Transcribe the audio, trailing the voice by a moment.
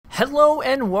Hello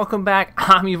and welcome back.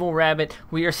 I'm EvlRabbit.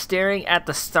 We are staring at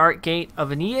the start gate of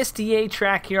an ESDA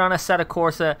track here on Assetto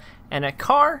Corsa, and a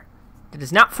car that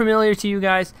is not familiar to you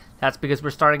guys. That's because we're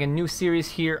starting a new series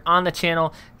here on the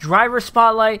channel, Driver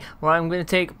Spotlight, where I'm going to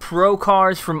take pro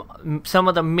cars from some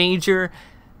of the major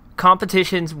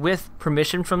competitions with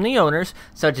permission from the owners,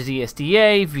 such as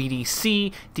ESDA,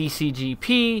 VDC,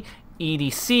 DCGP,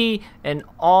 EDC, and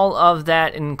all of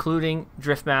that, including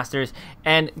Drift Masters,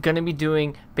 and going to be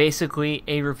doing basically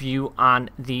a review on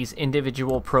these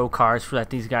individual pro cars that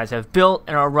these guys have built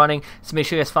and are running. So make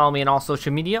sure you guys follow me on all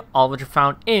social media, all of which are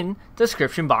found in the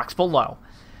description box below.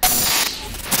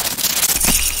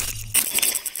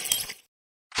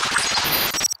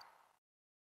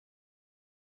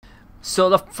 So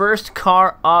the first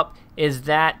car up is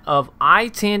that of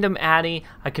iTdm Addi.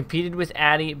 I competed with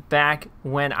Addi back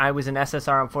when I was an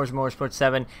SSR on Forza Motorsport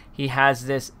 7. He has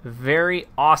this very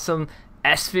awesome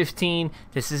S15.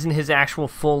 This isn't his actual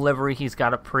full livery. He's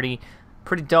got a pretty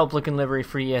dope looking livery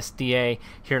for ESDA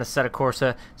here in Assetto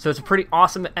Corsa. So it's a pretty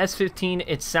awesome S15.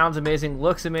 It sounds amazing,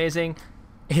 looks amazing.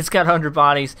 It's got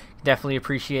underbodies. Definitely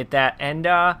appreciate that. And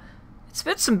it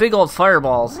spits some big old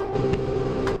fireballs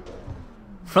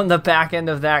from the back end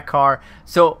of that car.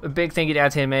 So a big thank you to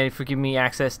Addi for giving me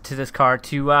access to this car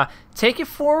to take it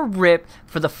for a rip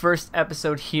for the first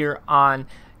episode here on,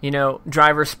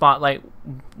 Driver Spotlight.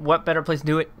 What better place to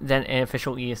do it than an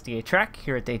official ESDA track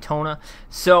here at Daytona?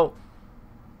 So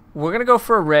we're gonna go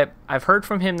for a rip. I've heard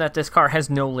from him that this car has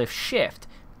no lift shift,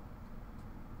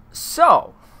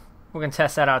 so we're gonna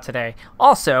test that out today.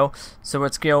 Also, so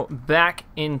let's go back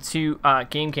into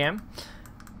game cam.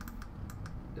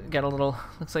 Got a little,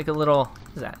 looks like a little,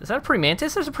 is that a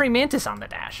pre-mantis? There's a pre-mantis on the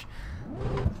dash.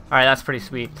 Alright, that's pretty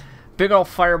sweet. Big old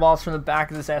fireballs from the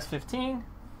back of this S15.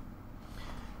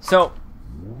 So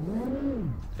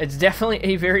it's definitely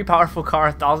a very powerful car,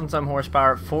 1,000 some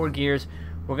horsepower, 4 gears.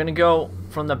 We're gonna go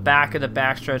from the back of the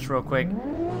backstretch real quick,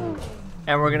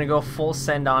 and we're gonna go full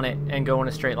send on it and go in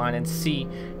a straight line and see,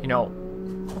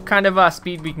 what kind of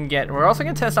speed we can get. And we're also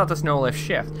gonna test out this no lift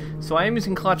shift. So I am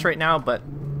using clutch right now, but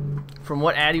from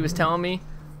what Addi was telling me,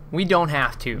 we don't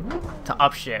have to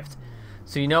upshift.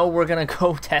 So we're gonna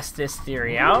go test this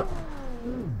theory out.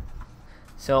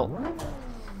 So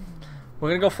we're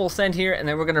gonna go full send here, and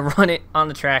then we're gonna run it on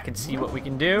the track and see what we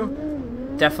can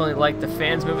do. Definitely like the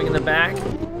fans moving in the back.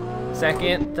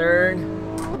 Second, third,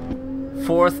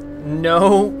 fourth,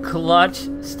 no clutch,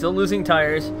 still losing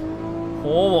tires.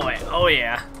 Oh boy, oh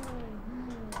yeah.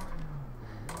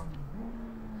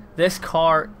 This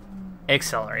car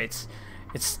accelerates.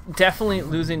 It's definitely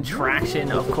losing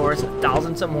traction, of course.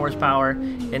 1,000 some horsepower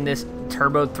in this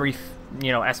turbo 3,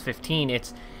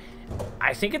 S15.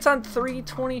 I think it's on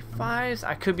 325s.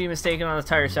 I could be mistaken on the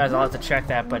tire size. I'll have to check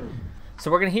that. But so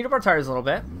we're gonna heat up our tires a little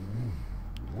bit.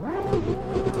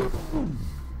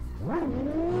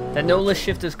 That no lift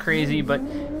shift is crazy, but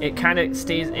it kind of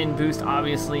stays in boost,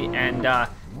 obviously, and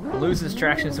loses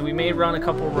traction. So we may run a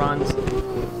couple runs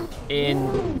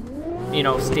in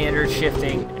standard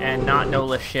shifting and not no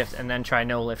lift shift, and then try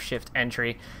no lift shift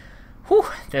entry. Whew,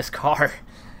 this car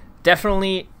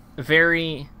definitely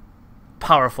very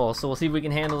powerful. So we'll see if we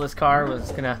can handle this car. We're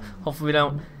just gonna, hopefully we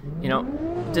don't,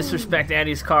 disrespect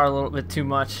Addi's car a little bit too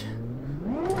much.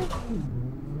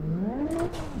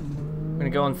 I'm gonna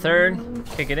go in third,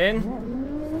 kick it in.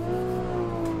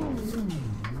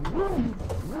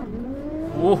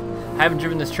 Ooh, I haven't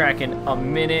driven this track in a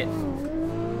minute.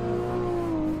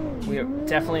 We are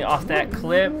definitely off that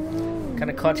clip. Kind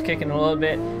of clutch kicking a little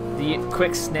bit. The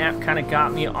quick snap kind of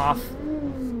got me off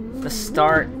the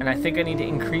start, and I think I need to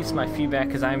increase my feedback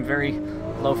because I'm very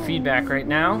low feedback right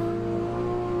now.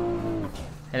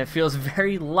 And it feels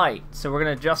very light. So we're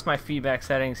going to adjust my feedback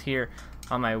settings here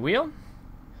on my wheel.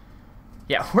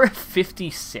 Yeah, we're at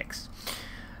 56.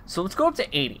 So let's go up to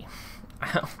 80.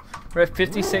 We're at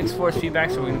 56 force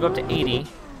feedback, so we're going to go up to 80.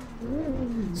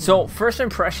 So first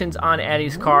impressions on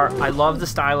Addi's car, I love the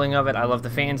styling of it. I love the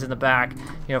fans in the back,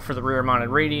 for the rear mounted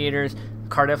radiators. The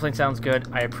car definitely sounds good.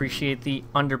 I appreciate the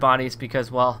underbodies because,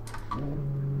 well,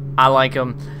 I like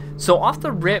them. So off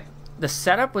the rip, the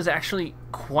setup was actually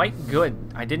quite good.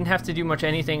 I didn't have to do much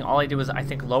anything. All I did was, I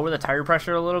think, lower the tire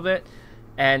pressure a little bit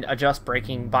and adjust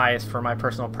braking bias for my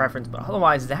personal preference. But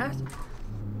otherwise, that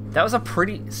was a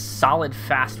pretty solid,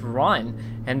 fast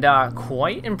run, and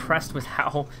quite impressed with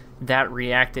how that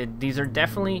reacted. These are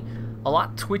definitely a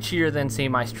lot twitchier than, say,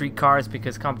 my street cars,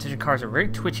 because competition cars are very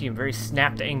twitchy and very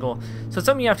snapped angle. So it's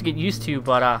something you have to get used to,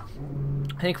 but I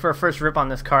think for a first rip on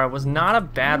this car, it was not a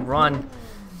bad run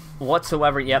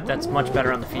whatsoever. Yep, that's much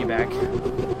better on the feedback.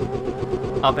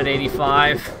 Up at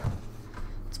 85.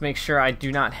 Let's Let's make sure I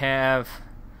do not have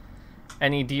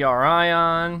any DRI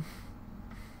on.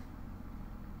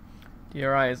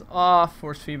 DRI is off.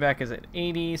 Force feedback is at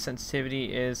 80.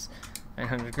 Sensitivity is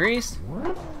 900 degrees.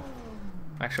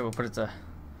 Actually, we'll put it to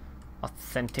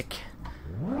authentic.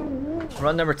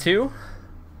 Run number 2.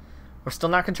 We're still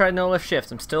not gonna try no lift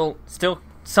shift. I'm still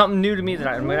something new to me that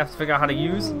I'm gonna have to figure out how to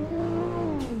use.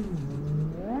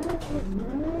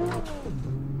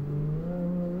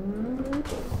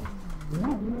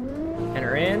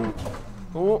 Enter in.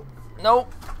 Oh,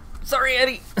 nope. Sorry,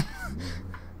 Eddie.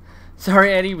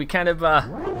 Sorry, Eddie. We kind of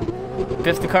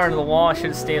biffed the car into the wall. I should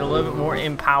have stayed a little bit more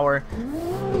in power.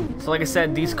 So like I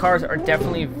said, these cars are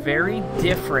definitely very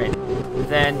different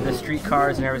than the street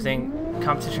cars and everything.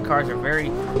 Competition cars are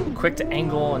very quick to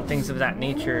angle and things of that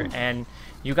nature, and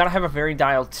you gotta have a very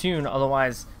dialed tune,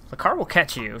 otherwise the car will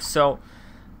catch you. So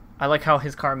I like how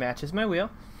his car matches my wheel.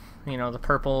 You know, the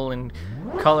purple and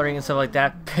coloring and stuff like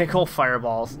that. Big old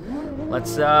fireballs.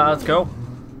 Let's go.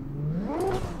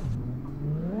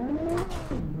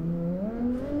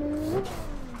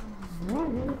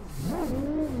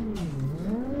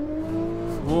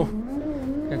 Ooh.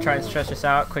 Gonna try and stretch this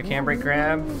out. Quick handbrake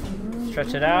grab.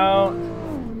 Stretch it out.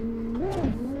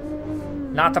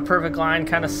 Not the perfect line,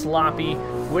 kind of sloppy.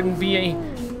 Wouldn't be a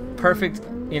perfect,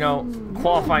 you know,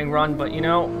 qualifying run, but you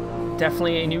know,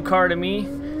 definitely a new car to me.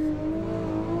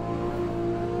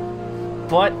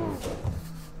 But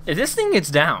if this thing gets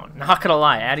down, not gonna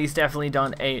lie, Addi's definitely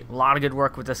done a lot of good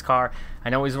work with this car. I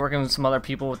know he's working with some other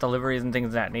people with deliveries and things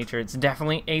of that nature. It's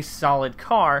definitely a solid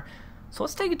car. So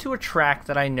let's take it to a track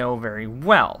that I know very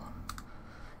well.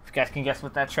 If you guys can guess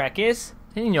what that track is,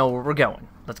 then you know where we're going.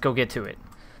 Let's go get to it.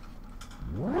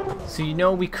 So you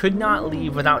know we could not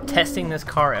leave without testing this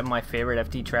car at my favorite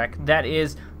FD track. That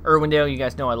is Irwindale. You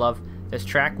guys know I love this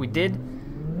track. We did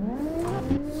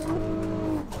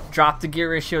drop the gear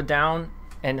ratio down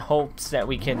in hopes that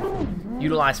we can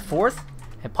utilize 4th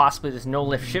and possibly this no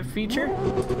lift shift feature.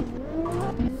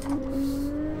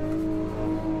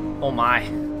 Oh my.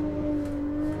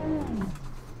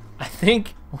 I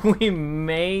think we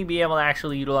may be able to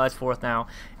actually utilize 4th now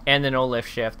and the no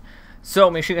lift shift. So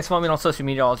make sure you guys follow me on social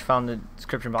media, all found in the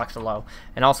description box below.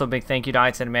 And also a big thank you to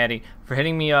iTdm and Addi for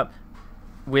hitting me up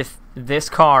with this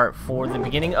car for the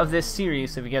beginning of this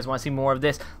series. So if you guys want to see more of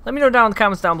this, let me know down in the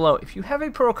comments down below. If you have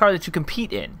a pro car that you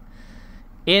compete in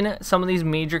some of these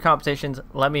major competitions,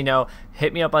 let me know.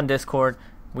 Hit me up on Discord.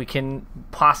 We can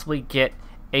possibly get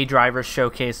a driver's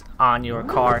showcase on your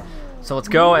car. So let's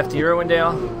go. FD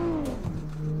Irwindale,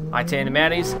 iTdm and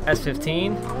Addi's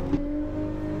S15.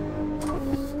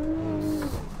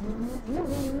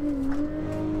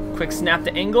 Quick snap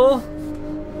to angle.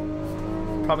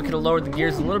 Probably could have lowered the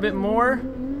gears a little bit more.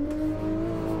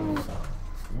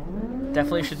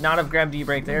 Definitely should not have grabbed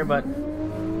E-brake there, but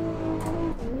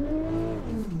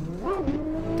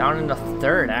down into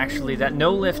 3rd actually. That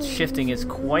no lift shifting is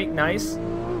quite nice.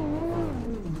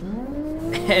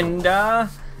 And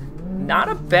not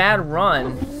a bad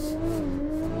run.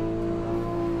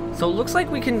 So it looks like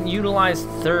we can utilize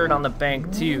 3rd on the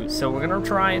bank too. So we're gonna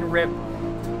try and rip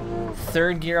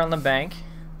 3rd gear on the bank.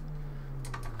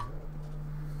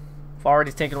 We've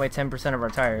already taken away 10% of our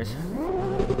tires.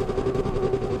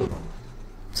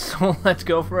 So let's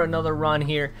go for another run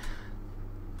here.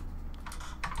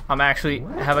 I'm actually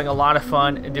having a lot of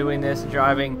fun doing this,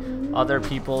 driving other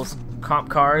people's comp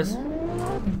cars.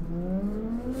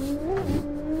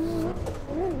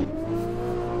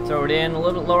 Throw it in a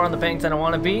little bit lower on the bank than I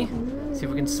want to be. See if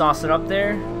we can sauce it up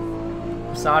there.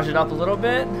 Massage it up a little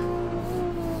bit.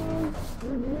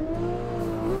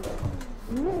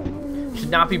 Should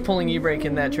not be pulling E-brake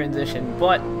in that transition,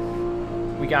 but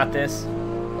we got this.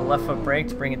 A left foot brake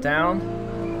to bring it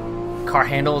down. Car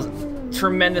handles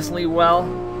tremendously well.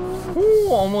 Ooh,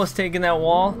 almost taking that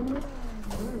wall.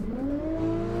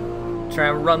 Try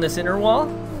and run this inner wall.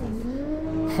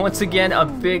 Once again, a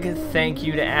big thank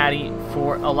you to Addi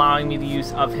for allowing me the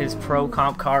use of his pro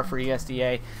comp car for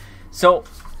ESDA. So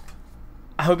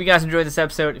I hope you guys enjoyed this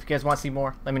episode. If you guys want to see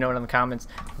more, let me know in the comments.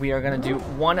 We are going to do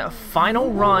one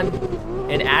final run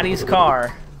in Addi's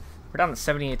car. We're down to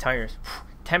 78 tires.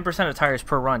 10% of tires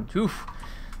per run. Oof.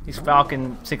 These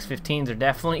Falcon 615s are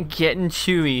definitely getting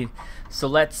chewy. So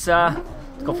let's go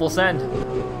full send.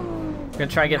 I'm going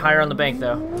to try and get higher on the bank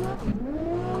though.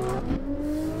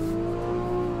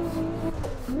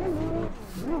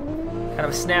 Kind of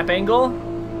a snap angle.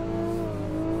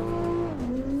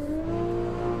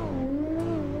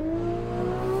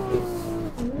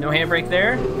 No handbrake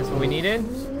there. That's what we needed.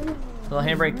 Little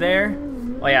handbrake there.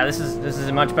 Oh yeah, this is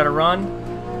a much better run.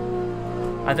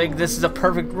 I think this is a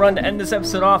perfect run to end this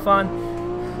episode off on.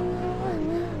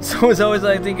 So as always, I'd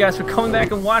like to thank you guys for coming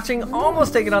back and watching.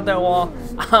 Almost taking out that wall.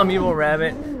 I'm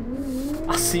EvlRabbit.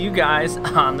 I'll see you guys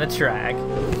on the track.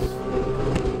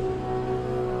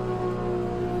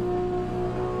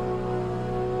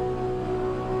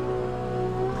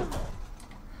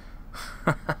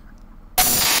 Ha ha.